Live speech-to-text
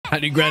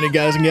Howdy grounded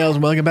guys and gals,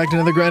 and welcome back to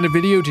another grounded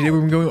video. Today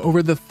we're going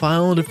over the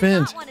final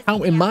defense.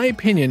 How, in my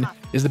opinion,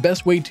 is the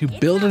best way to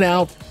build it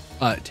out,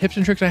 tips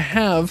and tricks I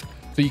have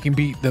so you can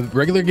beat the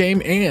regular game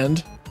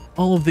and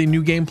all of the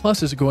new game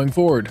pluses going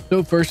forward.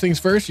 So first things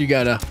first, you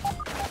gotta,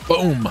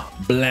 boom,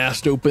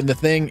 blast open the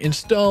thing,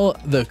 install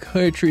the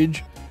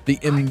cartridge, the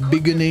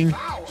embiggening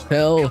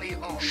cell.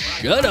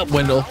 Shut up,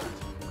 Wendell.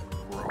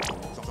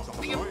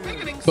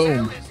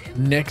 Boom.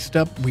 Next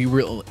up, we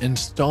will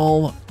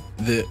install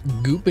the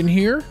goop in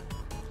here,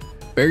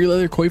 berry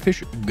leather, koi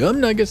fish,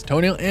 gum nuggets,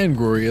 toenail, and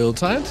grilled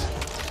sides.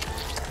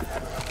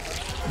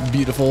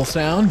 Beautiful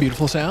sound,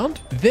 beautiful sound.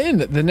 Then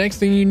the next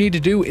thing you need to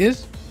do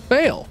is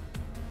fail.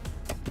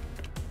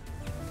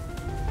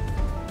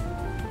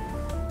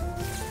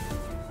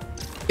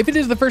 If it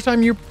is the first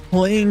time you're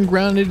playing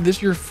grounded, this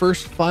is your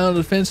first final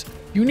defense,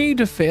 you need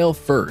to fail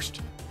first.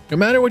 No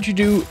matter what you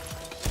do,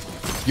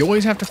 you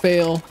always have to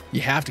fail.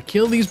 You have to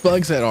kill these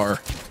bugs that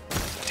are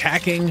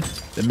attacking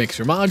the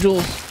mixer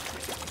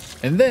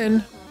modules and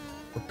then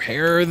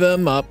repair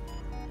them up.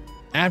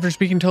 After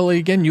speaking to Tully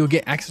again, you'll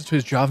get access to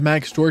his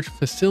Javamatic storage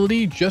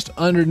facility just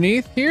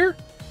underneath here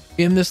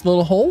in this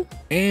little hole.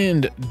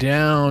 And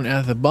down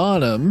at the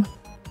bottom,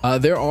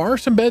 there are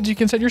some beds you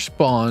can set your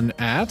spawn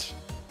at.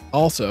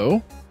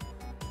 Also,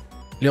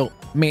 little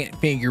man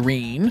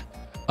figurine,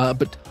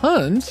 but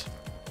tons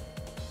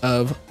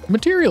of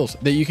materials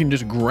that you can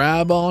just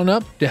grab on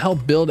up to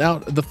help build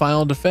out the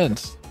final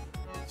defense.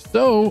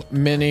 So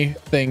many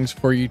things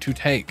for you to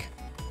take.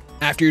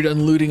 After you're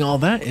done looting all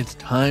that, it's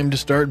time to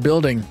start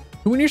building.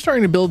 When you're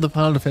starting to build the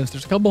final defense,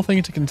 there's a couple of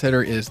things to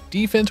consider. Is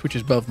defense, which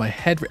is above my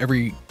head. For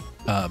every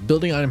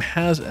building item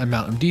has an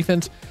amount of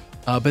defense,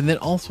 but then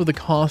also the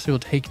cost it will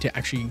take to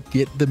actually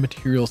get the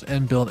materials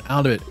and build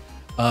out of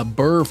it.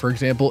 Burr, for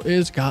example,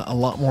 is got a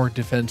lot more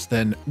defense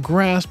than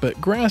grass, but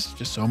grass is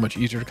just so much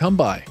easier to come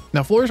by.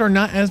 Now, floors are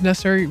not as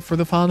necessary for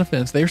the final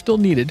defense. They are still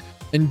needed,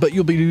 but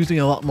you'll be using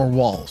a lot more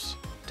walls.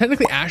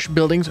 Technically, ash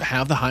buildings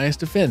have the highest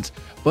defense,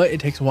 but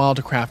it takes a while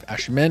to craft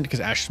ash cement because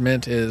ash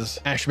cement is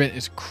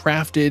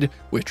crafted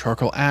with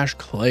charcoal ash,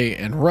 clay,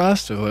 and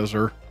rust. So those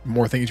are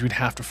more things you'd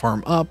have to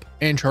farm up.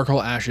 And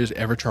charcoal ashes,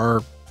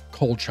 everchar,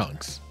 coal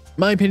chunks. In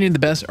my opinion, the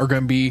best are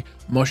going to be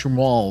mushroom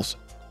walls,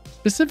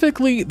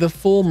 specifically the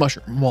full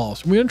mushroom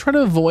walls. We're going to try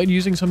to avoid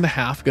using some of the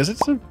half because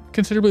it's a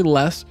considerably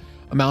less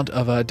amount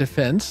of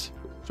defense.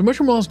 So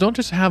mushroom walls don't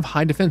just have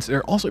high defense,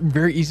 they're also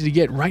very easy to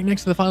get. Right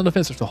next to the final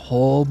defense, there's a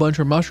whole bunch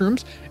of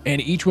mushrooms, and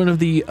each one of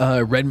the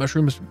red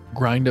mushrooms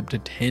grind up to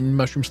 10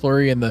 mushroom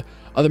slurry, and the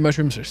other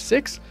mushrooms are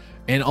 6.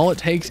 And all it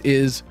takes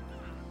is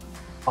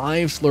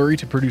 5 slurry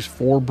to produce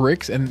 4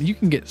 bricks, and you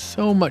can get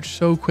so much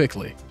so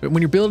quickly. But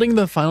when you're building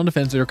the final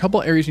defense, there are a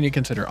couple areas you need to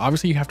consider.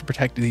 Obviously, you have to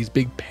protect these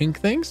big pink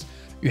things.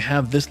 You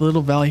have this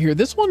little valley here.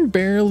 This one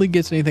barely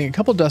gets anything. A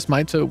couple dust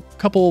mites, so a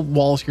couple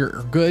walls here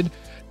are good.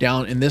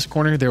 Down in this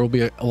corner, there will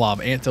be a lot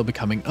of ants that'll be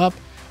coming up.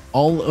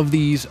 All of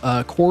these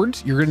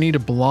cords, you're gonna need to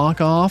block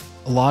off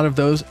a lot of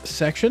those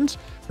sections.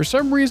 For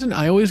some reason,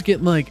 I always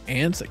get like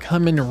ants that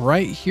come in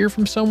right here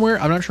from somewhere.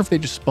 I'm not sure if they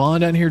just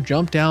spawn down here,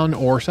 jump down,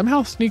 or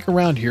somehow sneak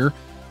around here.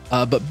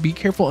 But be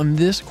careful in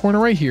this corner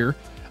right here.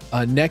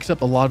 Next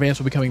up, a lot of ants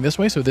will be coming this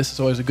way, so this is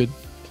always a good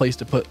place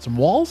to put some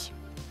walls.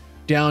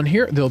 Down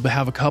here, they'll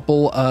have a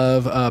couple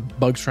of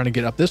bugs trying to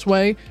get up this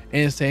way,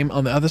 and same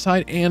on the other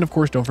side. And of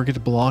course, don't forget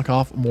to block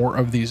off more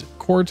of these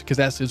cords because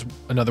that's just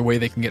another way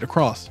they can get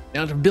across.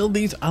 Now to build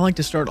these, I like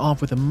to start off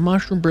with a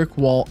mushroom brick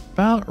wall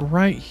about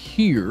right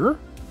here.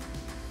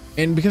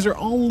 And because they're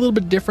all a little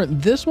bit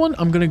different, this one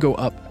I'm going to go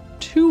up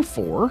 2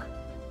 for.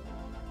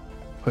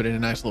 Put in a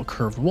nice little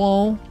curved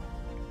wall.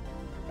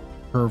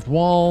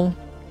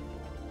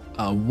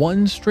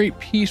 One straight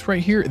piece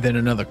right here, then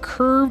another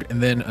curved,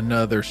 and then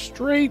another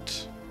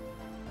straight,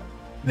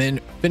 then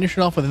finish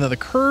it off with another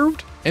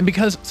curved. And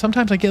because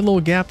sometimes I get little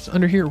gaps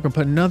under here, we're gonna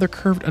put another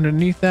curved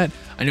underneath that.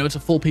 I know it's a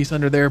full piece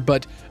under there,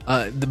 but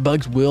the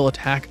bugs will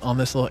attack on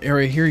this little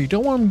area here. You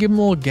don't want to give them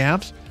little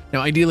gaps.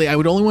 Now ideally I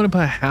would only want to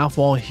put a half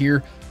wall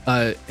here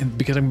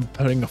because I'm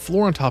putting a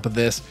floor on top of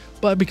this,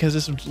 but because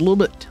this is a little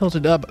bit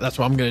tilted up, that's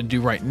what I'm going to do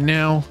right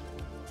now,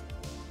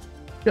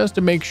 just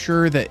to make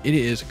sure that it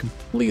is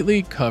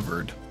completely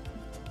covered.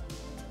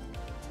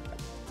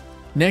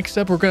 Next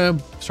up, we're going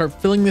to start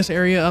filling this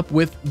area up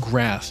with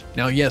grass.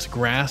 Now, yes,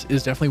 grass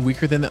is definitely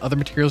weaker than the other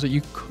materials that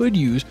you could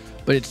use,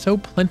 but it's so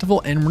plentiful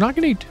and we're not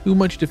going to need too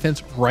much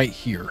defense right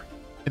here.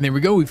 And there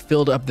we go. We've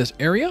filled up this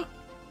area.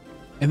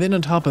 And then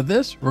on top of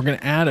this, we're going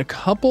to add a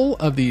couple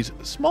of these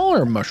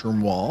smaller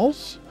mushroom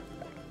walls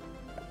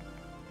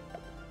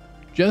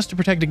just to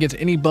protect against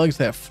any bugs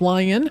that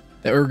fly in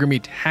that are going to be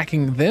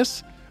attacking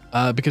this.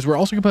 Because we're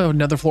also going to put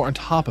another floor on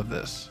top of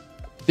this.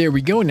 There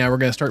we go. Now we're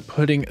going to start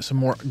putting some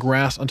more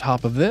grass on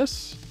top of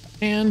this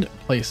and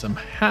place some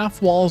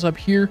half walls up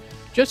here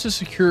just to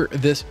secure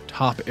this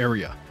top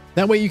area.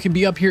 That way you can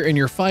be up here and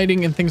you're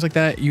fighting and things like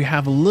that. You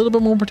have a little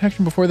bit more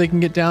protection before they can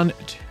get down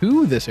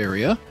to this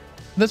area.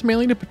 That's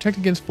mainly to protect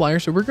against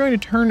flyers. So we're going to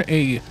turn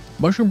a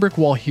mushroom brick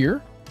wall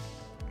here,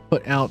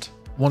 put out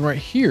one right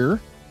here,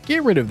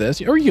 get rid of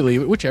this, or you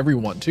leave it, whichever you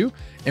want to.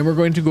 And we're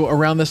going to go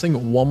around this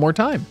thing one more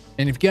time.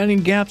 And if you got any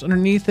gaps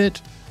underneath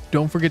it,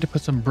 don't forget to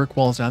put some brick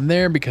walls down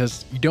there,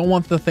 because you don't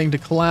want the thing to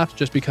collapse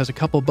just because a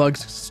couple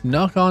bugs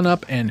snuck on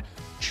up and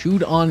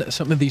chewed on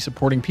some of the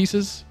supporting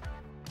pieces.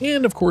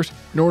 And of course,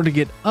 in order to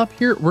get up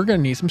here, we're going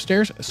to need some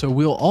stairs. So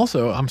we'll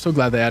also, I'm so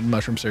glad they added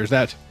mushroom stairs.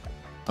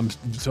 I'm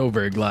so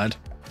very glad.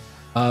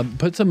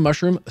 Put some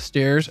mushroom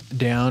stairs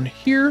down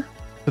here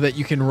so that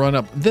you can run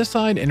up this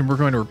side, and we're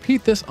going to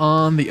repeat this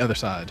on the other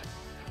side.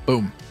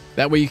 Boom.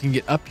 That way you can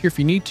get up here if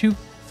you need to,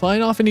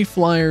 find off any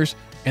flyers,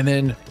 and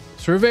then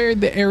survey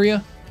the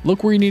area,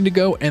 look where you need to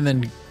go, and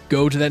then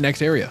go to that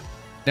next area.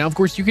 Now, of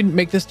course, you can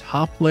make this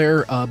top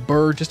layer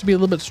burr just to be a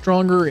little bit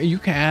stronger. You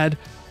can add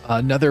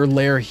another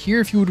layer here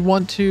if you would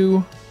want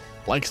to,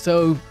 like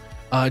so,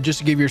 just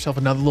to give yourself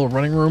another little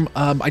running room.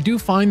 I do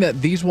find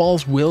that these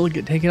walls will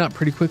get taken out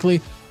pretty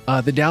quickly.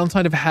 The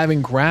downside of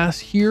having grass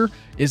here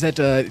is that,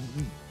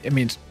 I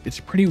mean, it's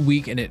pretty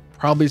weak, and it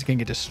probably is going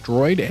to get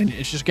destroyed, and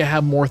it's just going to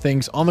have more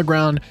things on the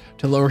ground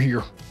to lower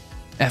your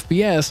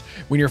FPS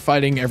when you're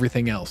fighting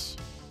everything else.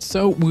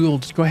 So we'll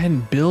just go ahead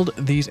and build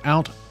these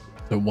out.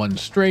 So one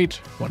straight,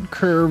 one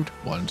curved,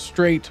 one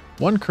straight,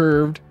 one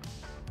curved,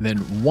 then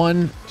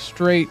one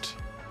straight.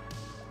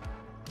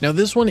 Now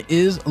this one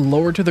is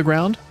lower to the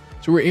ground,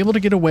 so we're able to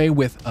get away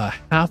with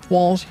half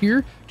walls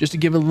here just to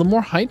give it a little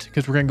more height,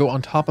 because we're going to go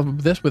on top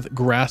of this with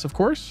grass, of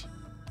course,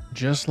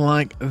 just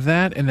like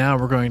that. And now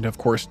we're going to, of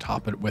course,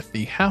 top it with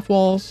the half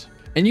walls.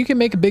 And you can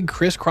make a big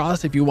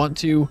crisscross if you want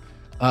to,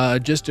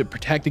 just to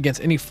protect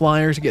against any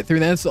flyers to get through.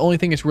 That's the only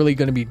thing it's really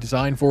going to be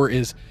designed for,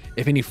 is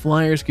if any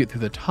flyers get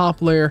through the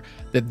top layer,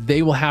 that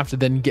they will have to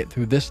then get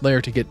through this layer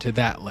to get to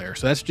that layer.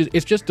 So that's just,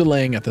 it's just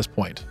delaying at this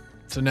point.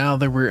 So now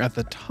that we're at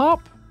the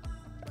top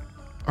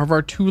of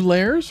our two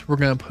layers, we're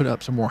going to put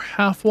up some more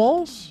half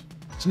walls.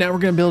 So now we're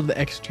going to build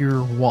the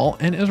exterior wall.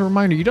 And as a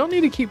reminder, you don't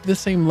need to keep the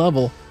same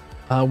level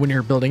when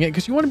you're building it,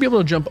 because you want to be able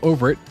to jump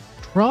over it,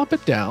 drop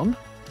it down,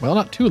 well,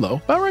 not too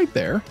low, about right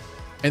there,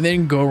 and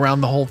then go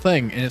around the whole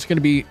thing. And it's going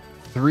to be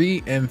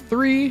 3 and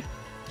 3.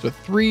 So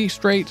 3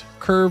 straight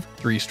curve,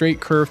 3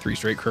 straight curve, 3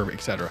 straight curve,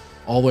 etc.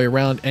 All the way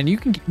around. And you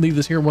can leave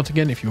this here once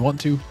again if you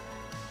want to.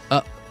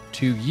 Up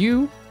to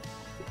you.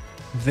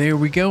 There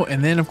we go.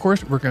 And then, of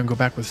course, we're going to go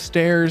back with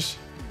stairs.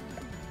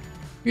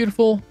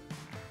 Beautiful.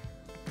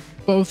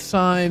 Both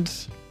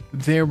sides.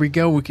 There we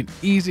go. We can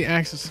easily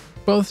access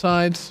both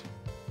sides.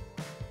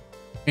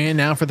 And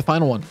now for the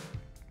final one.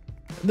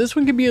 This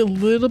one can be a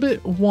little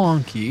bit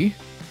wonky.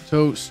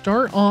 So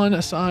start on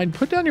a side,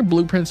 put down your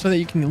blueprint so that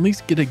you can at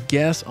least get a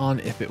guess on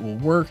if it will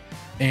work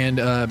and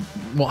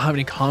won't have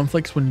any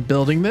conflicts when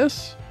building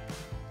this.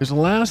 Because the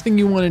last thing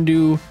you want to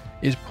do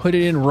is put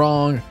it in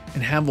wrong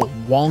and have a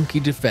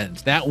wonky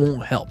defense. That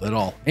won't help at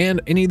all.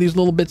 And any of these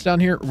little bits down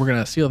here, we're going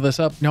to seal this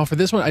up. Now for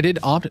this one, I did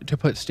opt to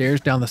put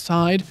stairs down the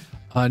side,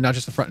 not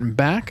just the front and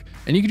back.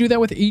 And you can do that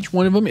with each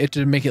one of them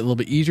to make it a little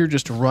bit easier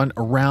just to run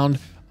around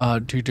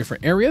to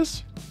different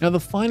areas. Now the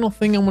final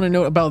thing I want to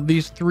note about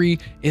these three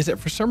is that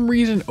for some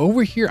reason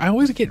over here, I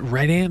always get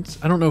red ants.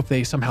 I don't know if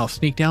they somehow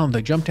sneak down,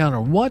 they jump down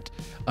or what.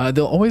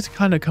 They'll always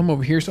kind of come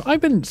over here. So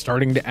I've been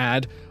starting to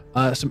add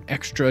some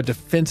extra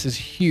defenses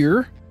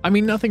here. I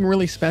mean, nothing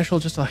really special,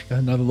 just like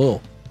another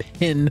little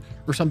pin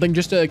or something,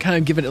 just to kind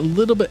of give it a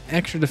little bit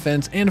extra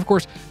defense. And of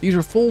course, these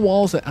are full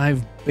walls that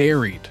I've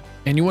buried,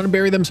 and you want to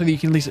bury them so that you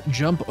can at least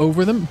jump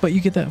over them, but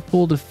you get that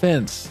full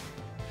defense.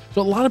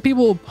 So a lot of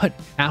people put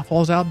half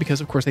walls out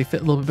because of course they fit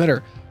a little bit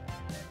better.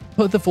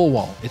 Put the full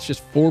wall. It's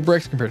just 4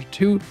 bricks compared to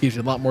 2, gives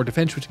you a lot more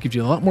defense, which gives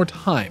you a lot more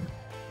time.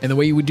 And the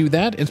way you would do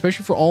that,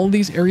 especially for all of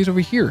these areas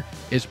over here,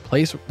 is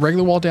place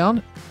regular wall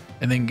down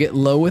and then get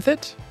low with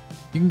it.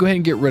 You can go ahead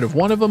and get rid of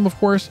one of them, of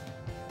course.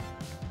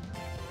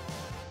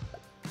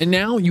 And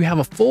now you have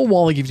a full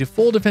wall that gives you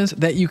full defense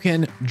that you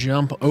can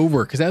jump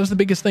over, because that was the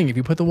biggest thing. If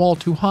you put the wall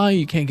too high,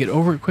 you can't get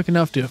over it quick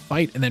enough to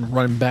fight and then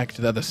run back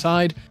to the other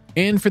side.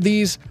 And for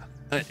these,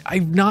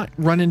 I've not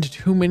run into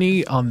too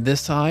many on this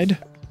side,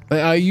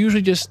 but I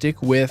usually just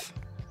stick with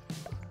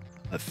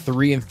a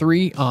 3 and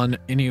 3 on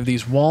any of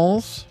these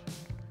walls,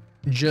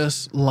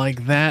 just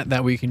like that.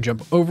 That way you can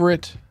jump over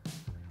it.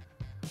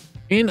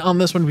 And on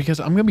this one, because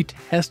I'm going to be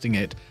testing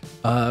it,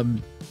 I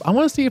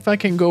want to see if I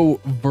can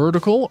go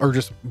vertical or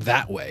just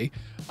that way,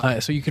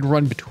 so you can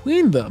run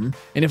between them,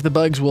 and if the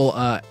bugs will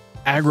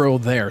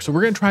aggro there. So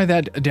we're going to try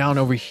that down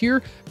over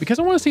here, because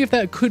I want to see if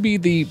that could be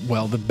the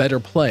better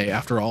play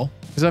after all,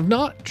 because I've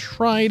not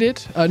tried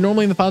it.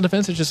 Normally in the file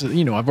defense, it's just,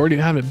 I've already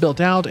have it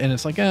built out, and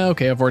it's like,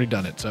 okay, I've already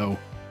done it. So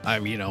why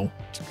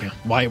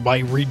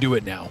redo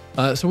it now?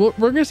 So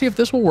we're going to see if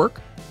this will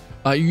work.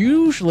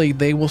 Usually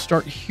they will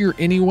start here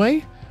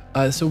anyway.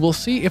 So we'll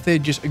see if they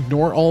just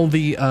ignore all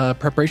the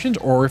preparations,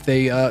 or if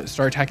they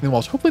start attacking the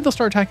walls. Hopefully they'll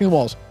start attacking the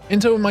walls.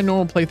 And so in my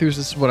normal playthroughs,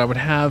 this is what I would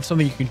have.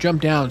 Something you can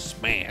jump down,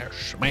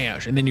 smash,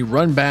 smash, and then you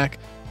run back.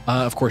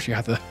 Of course, you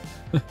have to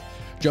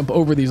jump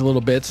over these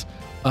little bits.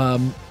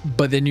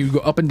 But then you go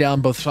up and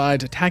down both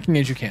sides, attacking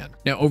as you can.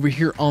 Now over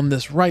here on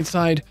this right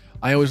side,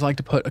 I always like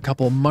to put a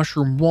couple of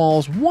mushroom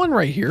walls. One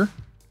right here.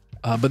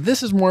 But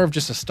this is more of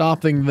just a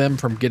stopping them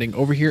from getting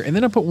over here. And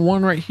then I put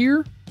one right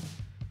here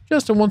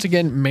just to once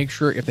again make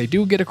sure if they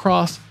do get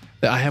across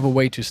that I have a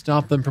way to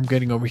stop them from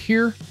getting over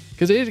here,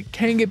 because it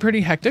can get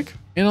pretty hectic.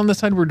 And on this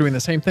side, we're doing the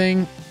same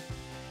thing.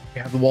 We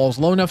have the walls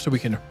low enough so we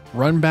can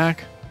run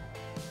back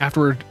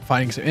afterward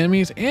fighting some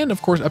enemies. And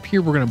of course, up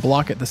here, we're going to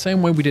block it the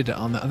same way we did it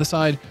on the other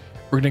side.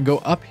 We're going to go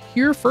up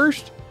here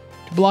first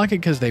to block it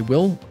because they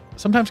will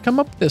sometimes come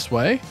up this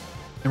way.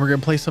 And we're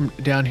going to place them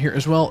down here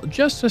as well,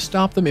 just to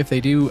stop them if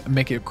they do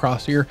make it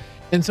across here.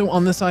 And so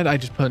on this side, I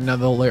just put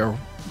another layer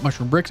of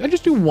mushroom bricks. I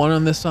just do one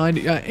on this side.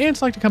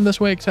 Ants like to come this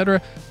way,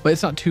 etc. But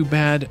it's not too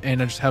bad.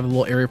 And I just have a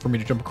little area for me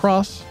to jump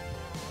across,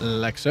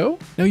 like so.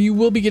 Now you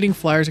will be getting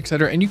flyers,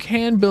 etc. And you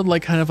can build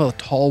like kind of a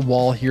tall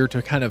wall here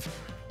to kind of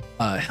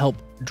help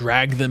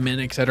drag them in,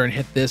 etc. and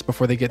hit this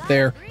before they get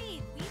there.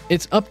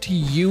 It's up to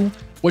you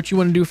what you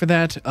want to do for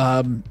that.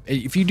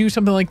 If you do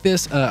something like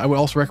this, I would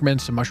also recommend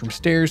some mushroom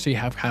stairs so you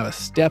have kind of a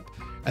step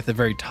at the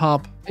very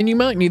top. And you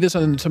might need this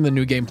on some of the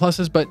new game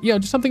pluses, but yeah,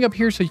 just something up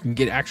here so you can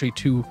get actually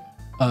to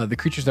the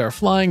creatures that are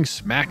flying,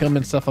 smack them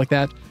and stuff like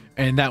that.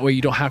 And that way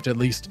you don't have to at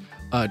least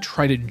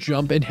try to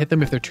jump and hit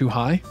them if they're too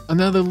high.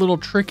 Another little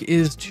trick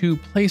is to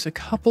place a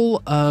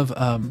couple of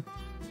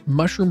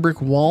mushroom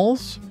brick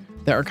walls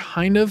that are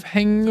kind of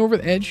hanging over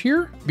the edge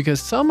here,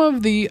 because some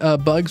of the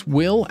bugs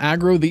will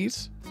aggro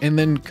these. And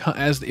then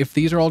as if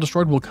these are all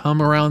destroyed, will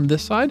come around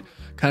this side,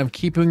 kind of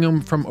keeping them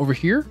from over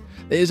here.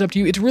 It is up to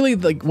you. It's really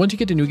like once you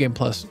get to New Game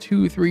Plus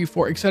 2, 3,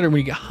 4, etc. When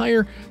you get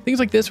higher, things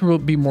like this will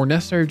be more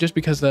necessary just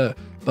because the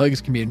bugs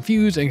can be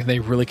infused and they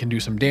really can do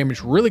some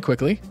damage really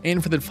quickly.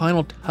 And for the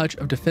final touch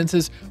of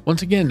defenses,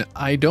 once again,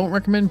 I don't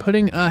recommend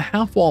putting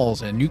half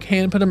walls in. You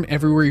can put them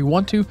everywhere you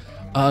want to,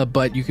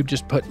 but you could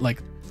just put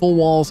like full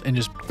walls and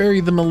just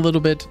bury them a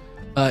little bit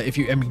if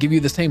you give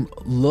you the same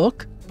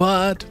look,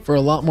 but for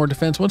a lot more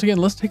defense. Once again,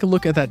 let's take a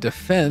look at that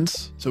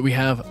defense. So we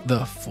have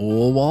the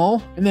full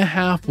wall and the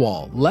half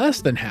wall,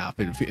 less than half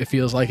it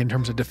feels like in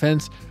terms of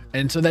defense.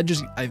 And so that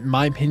just, in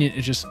my opinion,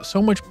 is just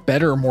so much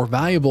better or more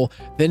valuable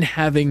than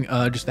having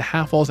just the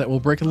half walls that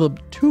will break a little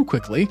too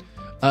quickly.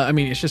 I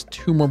mean, it's just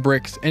 2 more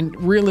bricks, and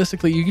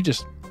realistically you could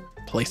just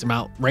place them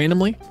out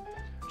randomly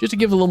just to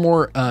give a little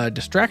more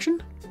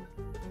distraction,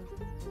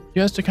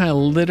 just to kind of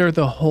litter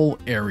the whole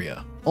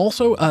area.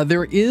 Also,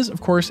 there is, of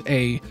course,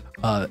 in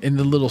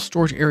the little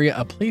storage area,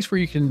 a place where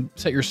you can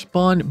set your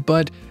spawn,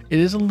 but it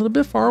is a little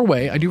bit far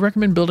away. I do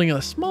recommend building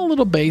a small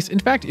little base. In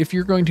fact, if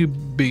you're going to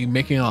be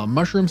making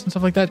mushrooms and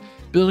stuff like that,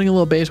 building a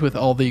little base with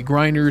all the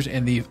grinders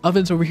and the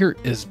ovens over here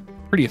is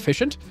pretty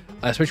efficient,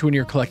 especially when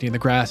you're collecting the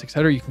grass,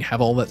 etc. You can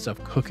have all that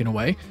stuff cooking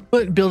away.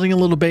 But building a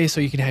little base so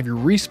you can have your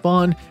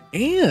respawn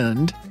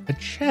and a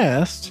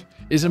chest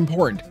is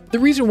important. The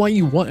reason why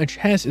you want a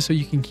chest is so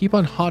you can keep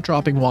on hot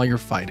dropping while you're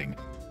fighting.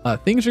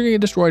 Things are going to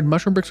get destroyed,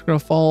 mushroom bricks are going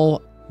to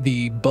fall,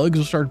 the bugs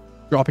will start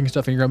dropping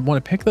stuff, and you're going to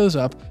want to pick those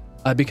up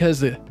because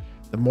the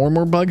more and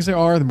more bugs there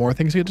are, the more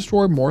things get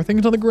destroyed, more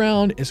things on the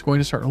ground, it's going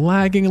to start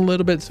lagging a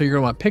little bit. So you're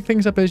going to want to pick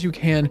things up as you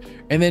can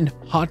and then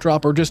hot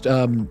drop or just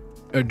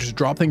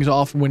drop things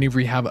off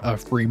whenever you have a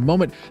free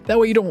moment. That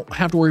way you don't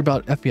have to worry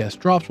about FPS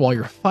drops while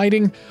you're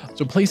fighting.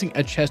 So placing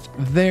a chest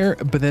there,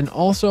 but then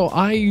also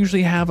I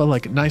usually have a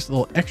nice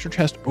little extra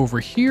chest over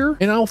here,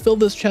 and I'll fill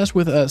this chest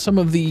with some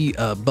of the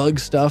bug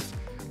stuff.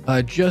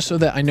 Just so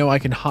that I know I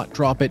can hot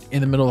drop it in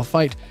the middle of a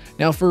fight.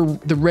 Now for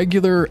the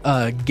regular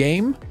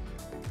game,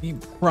 you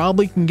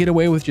probably can get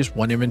away with just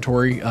one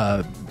inventory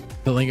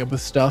filling up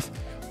with stuff.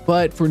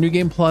 But for New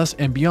Game Plus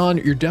and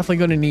beyond, you're definitely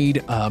going to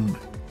need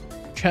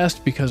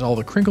chest, because all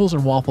the crinkles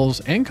and waffles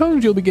and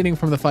cones you'll be getting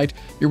from the fight,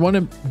 you want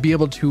to be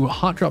able to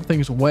hot drop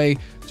things away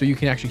so you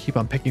can actually keep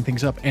on picking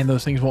things up and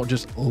those things won't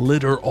just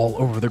litter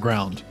all over the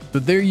ground. So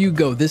there you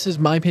go. This is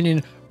my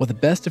opinion what the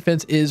best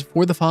defense is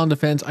for the final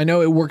defense. I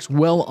know it works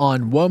well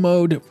on WoW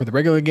mode for the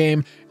regular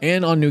game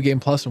and on New Game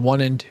Plus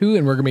 1 and 2,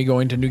 and we're going to be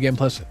going to New Game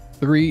Plus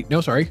 3.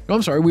 No,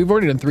 I'm sorry. We've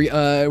already done 3.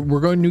 We're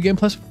going to New Game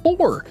Plus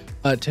 4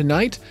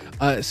 tonight.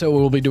 So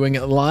we'll be doing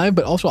it live,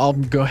 but also I'll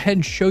go ahead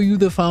and show you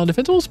the final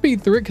defense. We'll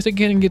speed through it because it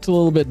gets a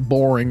little bit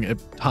boring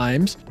at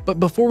times. But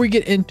before we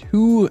get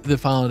into the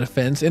final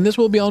defense, and this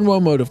will be on WoW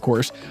mode, of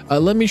course,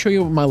 let me show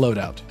you my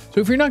loadout. So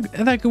if you're not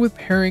that good with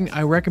pairing,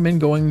 I recommend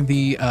going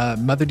the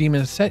Mother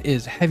Demon set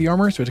is heavy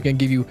armor, so it's going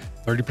to give you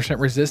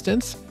 30%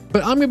 resistance.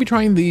 But I'm going to be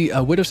trying the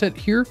Widow set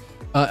here.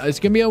 It's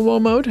going to be on WoW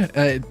mode.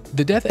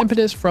 The death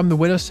impetus from the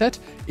Widow set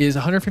is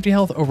 150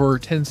 health over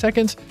 10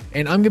 seconds,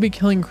 and I'm going to be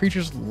killing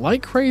creatures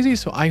like crazy,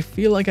 so I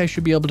feel like I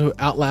should be able to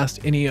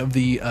outlast any of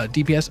the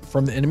DPS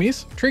from the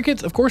enemies.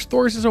 Trinkets, of course,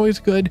 Thor's is always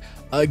good.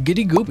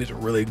 Giddy Goop is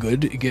really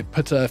good. It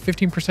puts a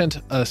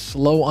 15%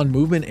 slow on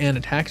movement and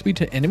attack speed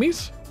to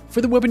enemies. For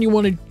the weapon you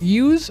want to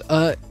use,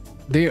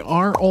 they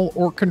are all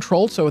orc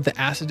controlled, so the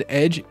Acid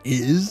Edge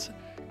is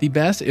the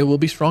best. It will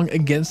be strong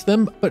against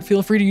them, but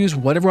feel free to use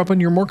whatever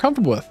weapon you're more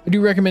comfortable with. I do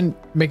recommend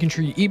making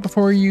sure you eat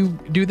before you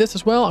do this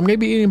as well. I'm going to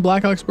be eating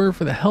Black Oxbur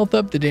for the health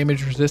up. The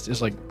damage resist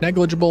is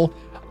negligible.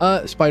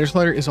 Spider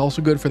Slider is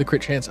also good for the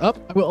crit chance up.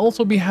 I will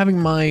also be having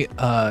my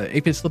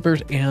Aphid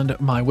Slippers and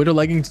my Widow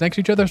Leggings next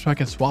to each other so I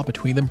can swap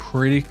between them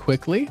pretty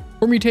quickly.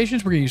 For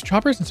mutations, we're going to use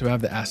Choppers since we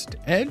have the Acid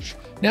Edge.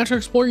 Natural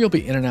Explorer, you'll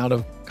be in and out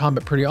of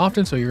combat pretty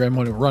often, so you're going to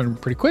want to run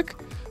pretty quick.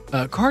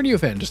 Cardio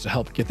Fan, just to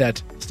help get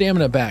that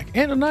stamina back.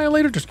 And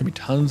Annihilator, just going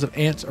to be tons of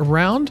ants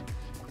around.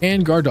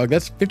 And Guard Dog,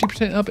 that's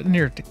 50% up in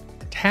your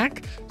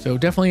attack, so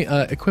definitely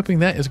equipping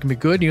that is gonna be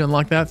good. You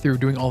unlock that through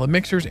doing all the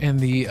mixers and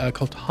the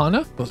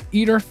Kaltana. Let's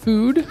eat our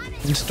food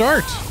and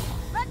start.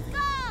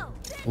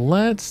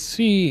 Let's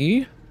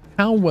see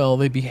how well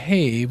they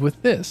behave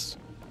with this.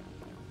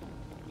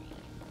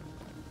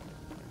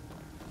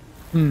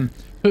 So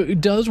it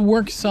does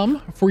work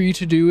some for you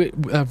to do it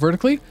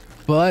vertically,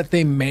 but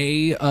they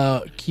may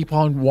keep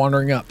on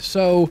wandering up.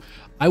 So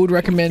I would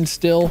recommend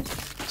still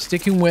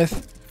sticking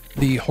with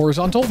the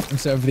horizontal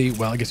instead of the,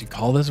 well, I guess you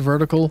call this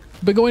vertical,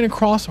 but going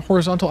across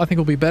horizontal I think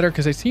will be better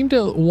because they seem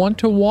to want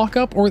to walk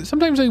up, or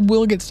sometimes they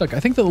will get stuck. I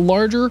think the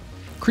larger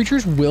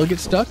creatures will get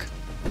stuck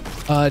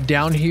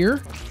down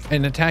here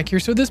and attack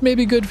here, so this may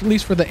be good at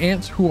least for the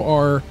ants, who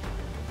are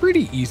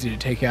pretty easy to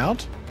take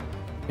out.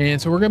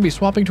 And so we're going to be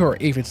swapping to our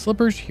Aphid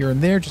Slippers here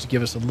and there just to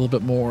give us a little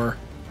bit more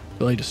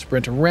ability to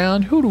sprint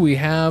around. Who do we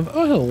have?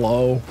 Oh,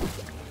 hello.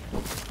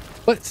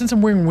 But since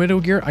I'm wearing Widow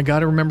gear, I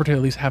gotta remember to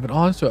at least have it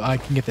on so I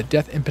can get the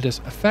Death Impetus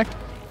effect,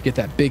 get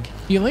that big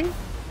healing.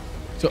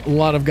 So a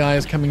lot of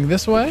guys coming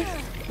this way.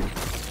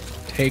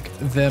 Take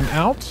them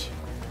out.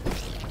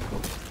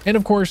 And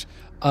of course,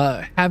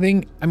 I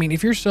mean,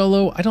 if you're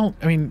solo,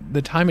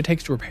 the time it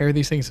takes to repair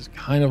these things is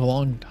kind of a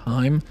long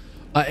time.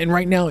 And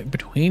right now,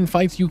 between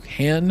fights, you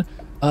can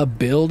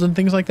build and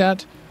things like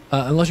that,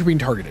 unless you're being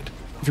targeted.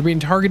 If you're being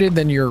targeted,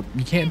 then you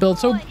can't build.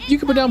 So you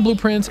can put down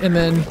blueprints and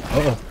then,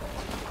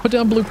 put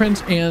down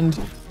blueprints and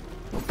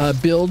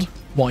build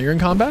while you're in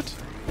combat.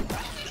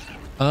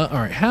 All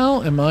right,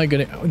 how am I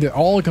gonna? They're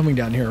all coming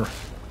down here.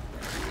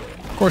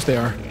 Of course they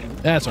are.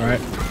 That's all right.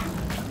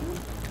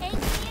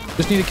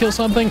 Just need to kill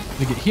something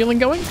to get healing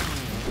going.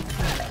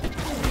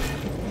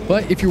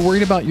 But if you're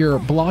worried about your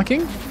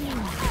blocking,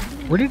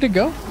 where did it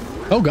go?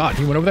 Oh God,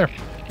 he went over there.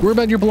 Worried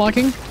about your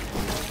blocking?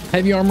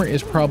 Heavy armor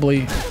is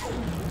probably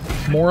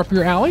more up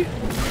your alley.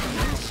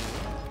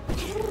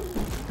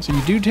 So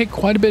you do take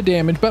quite a bit of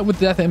damage, but with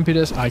Death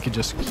Impetus, I could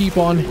just keep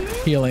on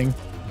healing.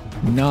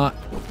 Not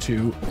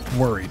too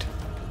worried.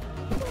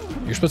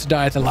 You're supposed to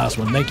die at the last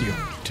one. Thank you.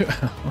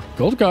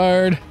 Gold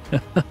card.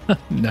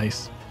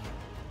 Nice.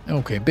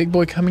 Okay, big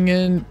boy coming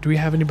in. Do we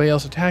have anybody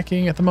else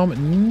attacking at the moment?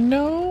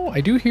 No,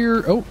 I do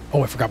hear... Oh,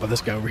 I forgot about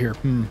this guy over here.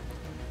 All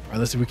right,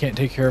 let's see if we can't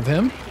take care of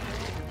him.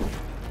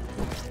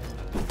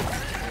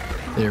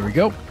 There we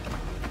go.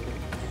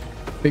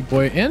 Big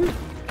boy in.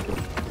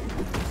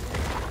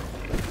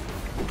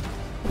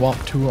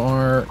 Walk to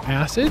our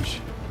Passage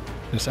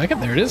in a second.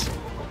 There it is.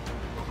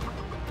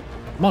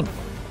 Come on.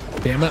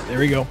 Damn it. There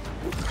we go.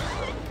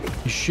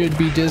 He should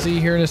be dizzy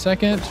here in a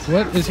second.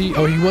 What is he?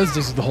 Oh, he was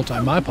dizzy the whole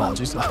time. My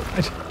apologies.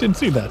 I didn't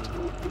see that.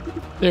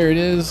 There it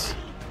is.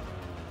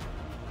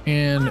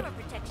 And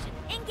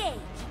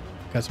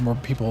got some more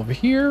people over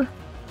here.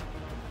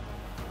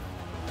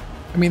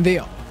 I mean,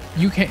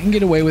 you can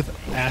get away with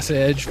Acid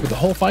Edge for the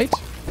whole fight,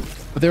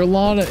 but there are a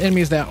lot of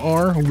enemies that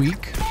are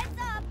weak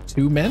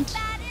to Ment.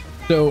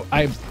 So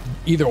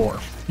either or.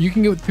 You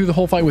can go through the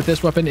whole fight with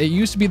this weapon. It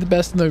used to be the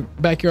best in the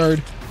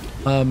backyard.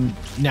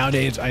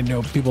 Nowadays, I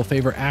know people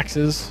favor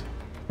axes.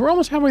 We're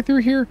almost halfway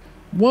through here.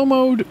 WoW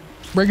mode,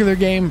 regular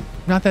game,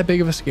 not that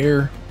big of a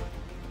scare.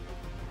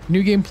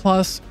 New Game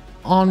Plus,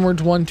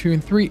 onwards 1, 2,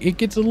 and 3. It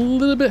gets a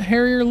little bit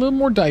hairier, a little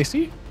more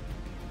dicey.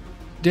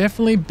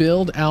 Definitely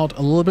build out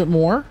a little bit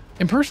more.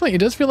 And personally, it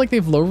does feel like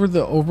they've lowered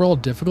the overall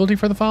difficulty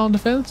for the Final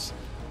Defense.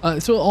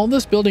 So all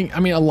this building, I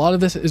mean, a lot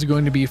of this is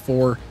going to be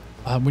for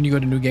when you go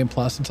to New Game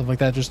Plus and stuff like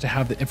that, just to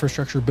have the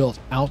infrastructure built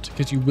out,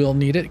 because you will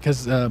need it,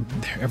 because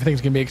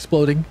everything's going to be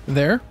exploding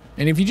there.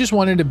 And if you just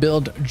wanted to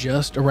build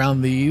just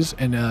around these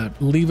and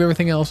leave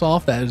everything else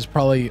off, that is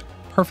probably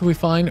perfectly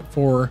fine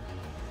for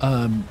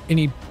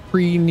any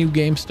pre-new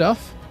game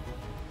stuff.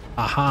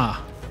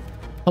 Aha.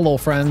 Hello,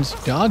 friends.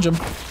 Dodge them.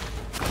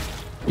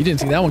 You didn't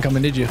see that one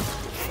coming, did you?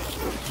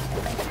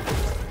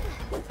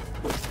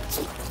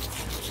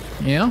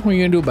 Yeah, what are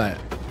you gonna do about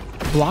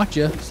it? Blocked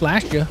you,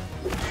 slashed you.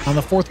 On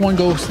the fourth one,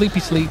 go sleepy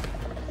sleep.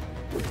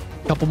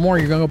 A couple more,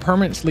 you're gonna go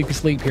permanent sleepy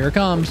sleep. Here it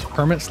comes,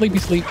 permanent sleepy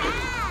sleep.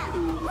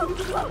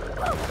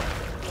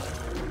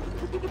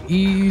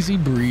 Easy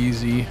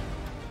breezy.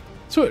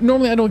 So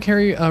normally I don't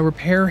carry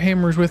repair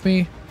hammers with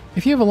me.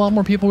 If you have a lot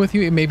more people with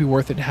you, it may be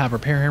worth it to have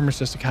repair hammers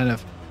just to kind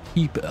of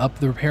keep up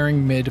the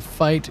repairing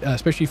mid-fight,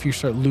 especially if you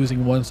start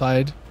losing one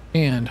side.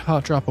 And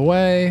hot drop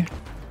away.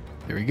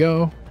 There we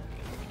go.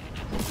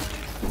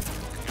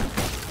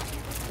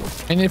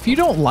 And if you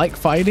don't like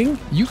fighting,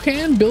 you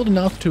can build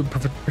enough to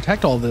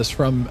protect all this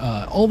from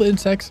all the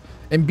insects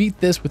and beat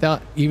this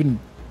without even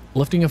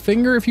lifting a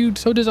finger if you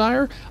so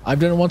desire. I've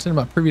done it once in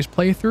my previous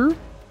playthrough.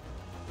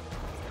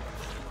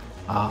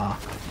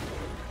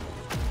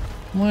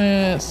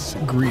 Let's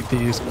greet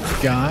these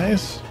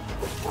guys.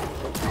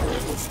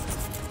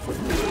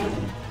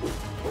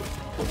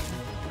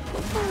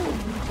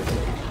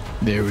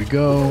 There we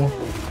go.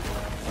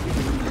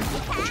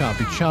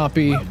 Choppy,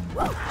 choppy.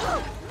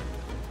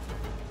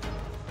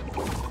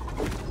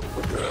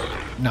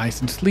 Nice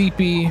and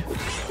sleepy.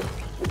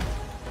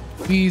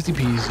 Easy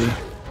peasy.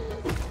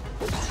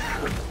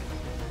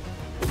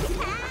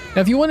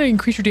 Now, if you want to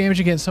increase your damage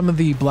against some of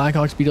the Black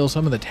Ox beetles,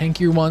 some of the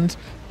tankier ones,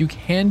 you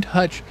can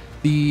touch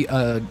the,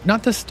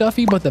 not the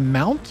stuffy, but the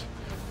mount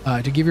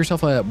to give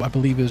yourself a, I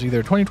believe it was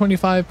either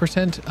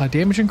 20-25%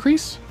 damage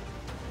increase,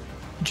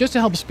 just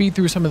to help speed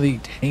through some of the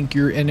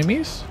tankier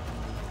enemies.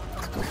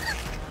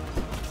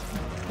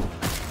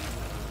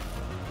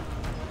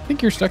 I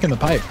think you're stuck in the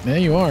pipe. Yeah,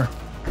 you are.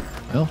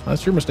 Well,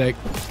 that's your mistake.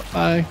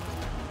 Bye.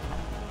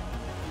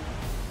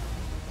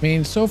 I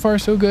mean, so far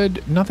so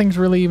good. Nothing's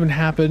really even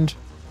happened.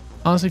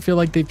 Honestly, feel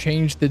like they've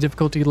changed the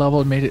difficulty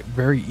level and made it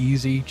very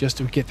easy just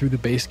to get through the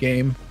base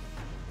game.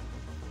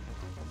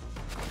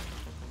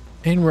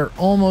 And we're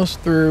almost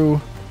through.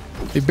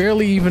 They've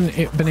barely even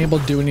been able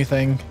to do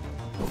anything.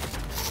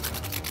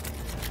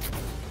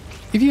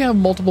 If you have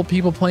multiple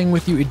people playing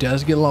with you, it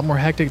does get a lot more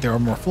hectic. There are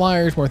more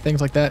flyers, more things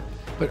like that.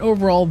 But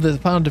overall, the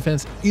Final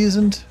Defense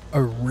isn't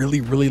a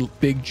really, really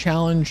big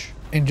challenge.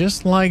 And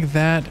just like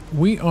that,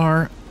 we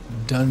are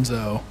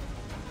donezo.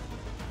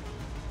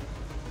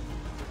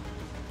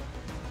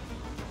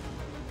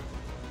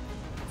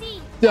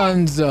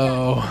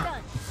 Donezo.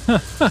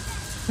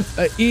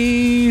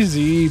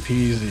 Easy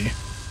peasy.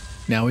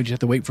 Now we just have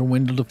to wait for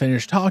Wendell to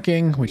finish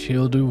talking, which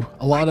he'll do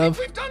a lot of.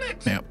 We've done it.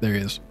 Yeah, there he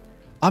is.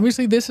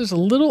 Obviously, this is a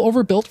little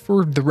overbuilt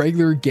for the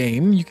regular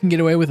game. You can get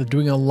away with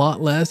doing a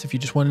lot less if you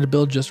just wanted to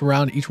build just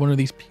around each one of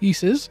these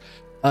pieces.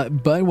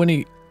 But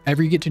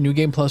whenever you get to New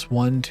Game Plus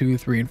 1, 2,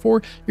 3, and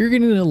 4, you're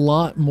getting a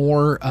lot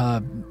more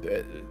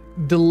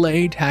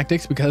delay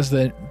tactics because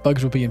the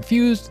bugs will be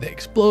infused, they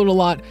explode a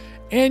lot,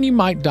 and you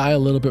might die a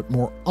little bit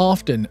more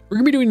often. We're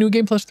going to be doing New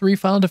Game Plus 3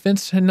 Final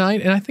Defense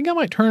tonight, and I think I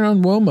might turn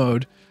on woe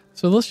mode.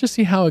 So let's just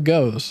see how it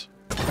goes.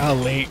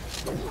 Golly.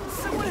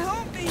 Someone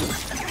help me.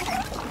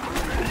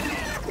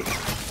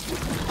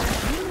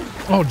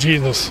 Oh,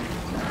 Jesus.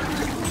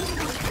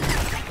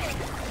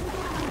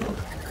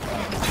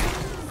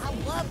 I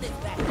love this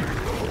back. I'm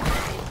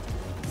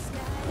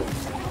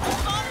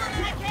falling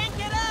and I can't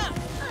get up.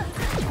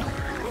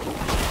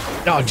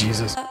 Oh,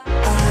 Jesus.